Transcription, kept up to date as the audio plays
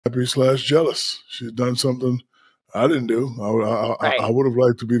happy/jealous. She's done something I didn't do. I would have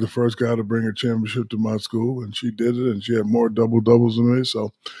liked to be the first guy to bring a championship to my school, and she did it, and she had more double-doubles than me.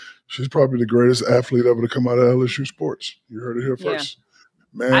 So she's probably the greatest athlete ever to come out of LSU sports. You heard it here first.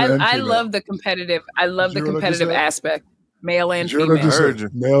 Man and female. I love the competitive. I love the competitive aspect, male and female.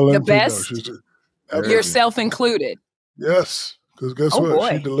 Male and the best, female. Yourself included. Yes, because guess what?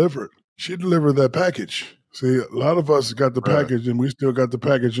 Boy. She delivered. She delivered that package. See, a lot of us got the package, and we still got the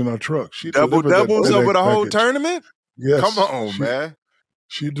package in our truck. She doubles over the whole tournament? Yes. Come on, man.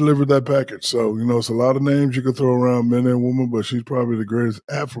 She delivered that package. So, it's a lot of names you could throw around, men and women, but she's probably the greatest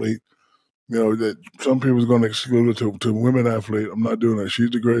athlete. That some people's going to exclude her to women athlete. I'm not doing that. She's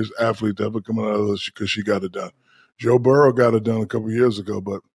the greatest athlete to ever come out of this because she got it done. Joe Burrow got it done a couple of years ago,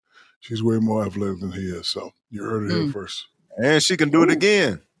 but she's way more athletic than he is. So you heard it here first. And she can do it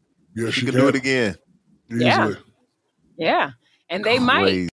again. Yeah, she can do it again. Easily. Yeah. And they might.